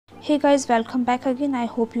Hey guys, welcome back again. I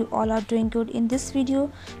hope you all are doing good. In this video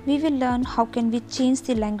we will learn how can we change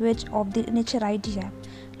the language of the NatureId app.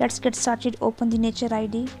 Let's get started. Open the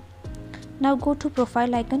NatureId. Now go to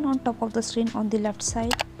profile icon on top of the screen on the left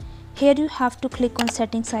side. Here you have to click on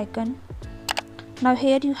settings icon. Now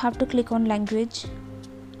here you have to click on language.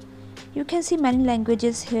 You can see many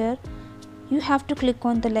languages here. You have to click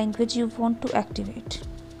on the language you want to activate.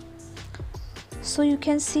 So you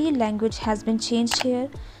can see language has been changed here.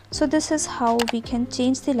 So this is how we can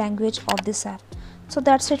change the language of this app. So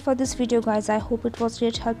that's it for this video guys. I hope it was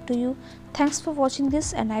great help to you. Thanks for watching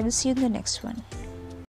this and I will see you in the next one.